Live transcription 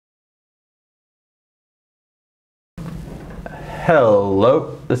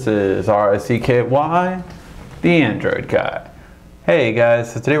Hello, this is RICKY, the Android guy. Hey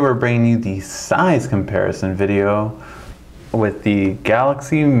guys, so today we're bringing you the size comparison video with the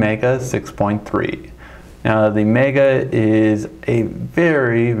Galaxy Mega 6.3. Now the Mega is a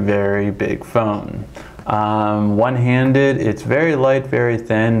very big phone. One-handed, it's very light, very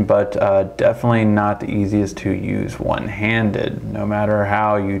thin, but definitely not the easiest to use one-handed, no matter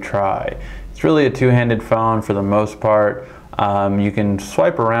how you try. It's really a two-handed phone for the most part. You can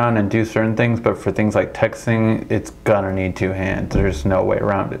swipe around and do certain things, but for things like texting, it's gonna need two hands. There's no way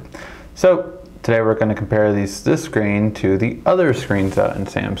around it. So today we're gonna compare this screen to the other screens out in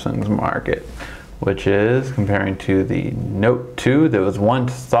Samsung's market, which is comparing to the Note 2 that was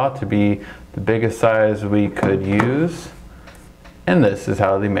once thought to be the biggest size we could use, and this is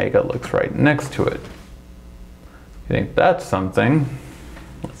how the Mega looks right next to it. If you think that's something,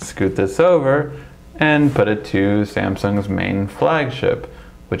 let's scoot this over and put it to Samsung's main flagship,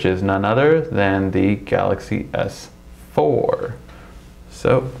 which is none other than the Galaxy S4.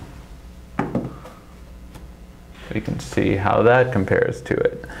 So we can see how that compares to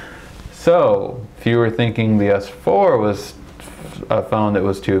it. So if you were thinking the S4 was a phone that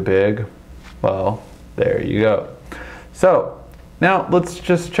was too big, well, there you go. So now let's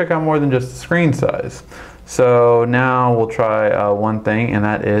just check out more than just the screen size. So now we'll try one thing, and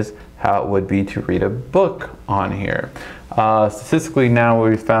that is how it would be to read a book on here. Statistically now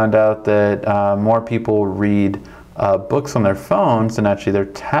we've found out that more people read books on their phones than actually their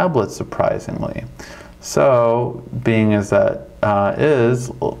tablets, surprisingly. So being as that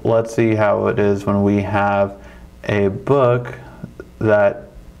is, let's see how it is when we have a book that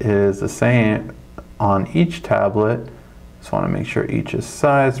is the same on each tablet. Just want to make sure each is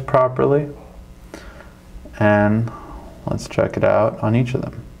sized properly, and let's check it out on each of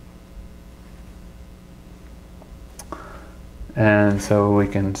them. And so we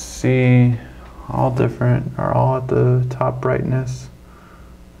can see all different, are all at the top brightness.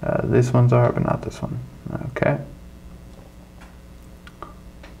 These ones are, but not this one. Okay.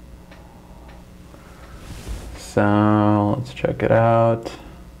 So let's check it out.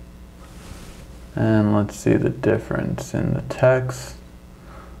 And let's see the difference in the text.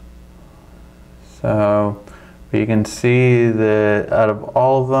 So we can see that out of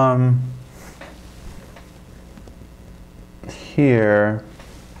all of them here,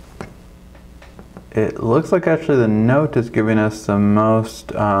 it looks like actually the Note is giving us the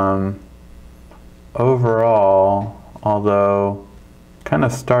most overall, although kind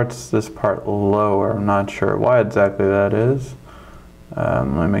of starts this part lower. I'm not sure why exactly that is. Let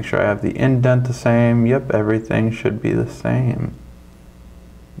me make sure I have the indent the same. Yep, everything should be the same.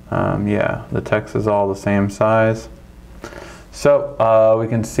 Yeah, the text is all the same size. So we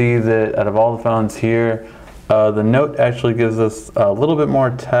can see that out of all the phones here, the Note actually gives us a little bit more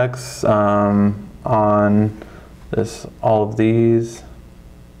text on all of these,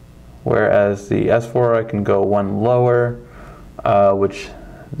 whereas the S4 I can go one lower, which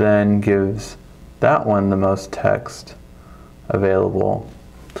then gives that one the most text available.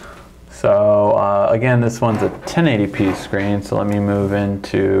 So again, this one's a 1080p screen, so let me move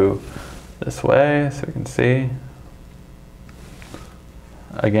into this way so we can see.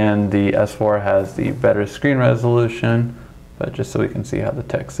 Again, the S4 has the better screen resolution, but just so we can see how the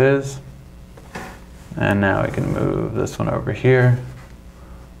text is. And now we can move this one over here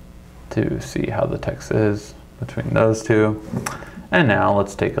to see how the text is between those two. And now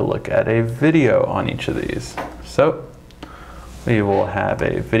let's take a look at a video on each of these. So we will have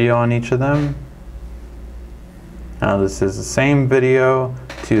a video on each of them. Now this is the same video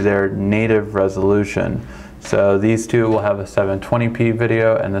to their native resolution. So these two will have a 720p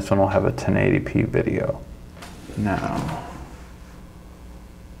video, and this one will have a 1080p video. Now,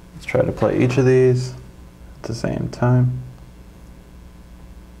 let's try to play each of these at the same time.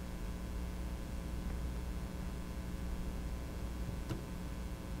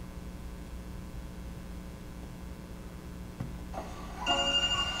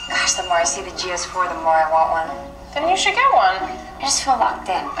 Gosh, the more I see the GS4, the more I want one. Then you should get one. I just feel locked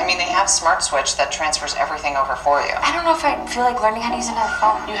in. I mean, they have Smart Switch that transfers everything over for you. I don't know if I feel like learning how to use another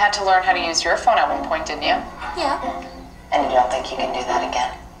phone. You had to learn how to use your phone at one point, didn't you? Yeah. And you don't think you can do that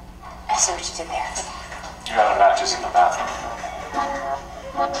again? I see what you did there. You got a mattress in the bathroom.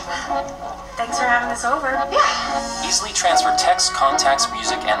 Thanks for having us over. Yeah. Easily transfer text, contacts,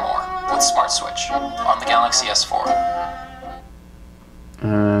 music, and more with Smart Switch on the Galaxy S4.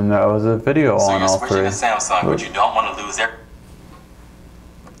 And that was a video on all three. So you're switching to Samsung, but you don't want to lose their...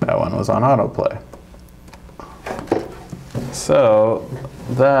 That one was on autoplay. So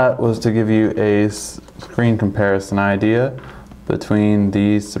that was to give you a screen comparison idea between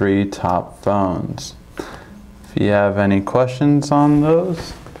these three top phones? If you have any questions on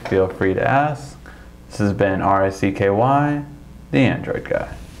those, feel free to ask. This has been RICKY, the Android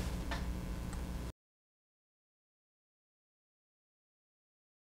Guy.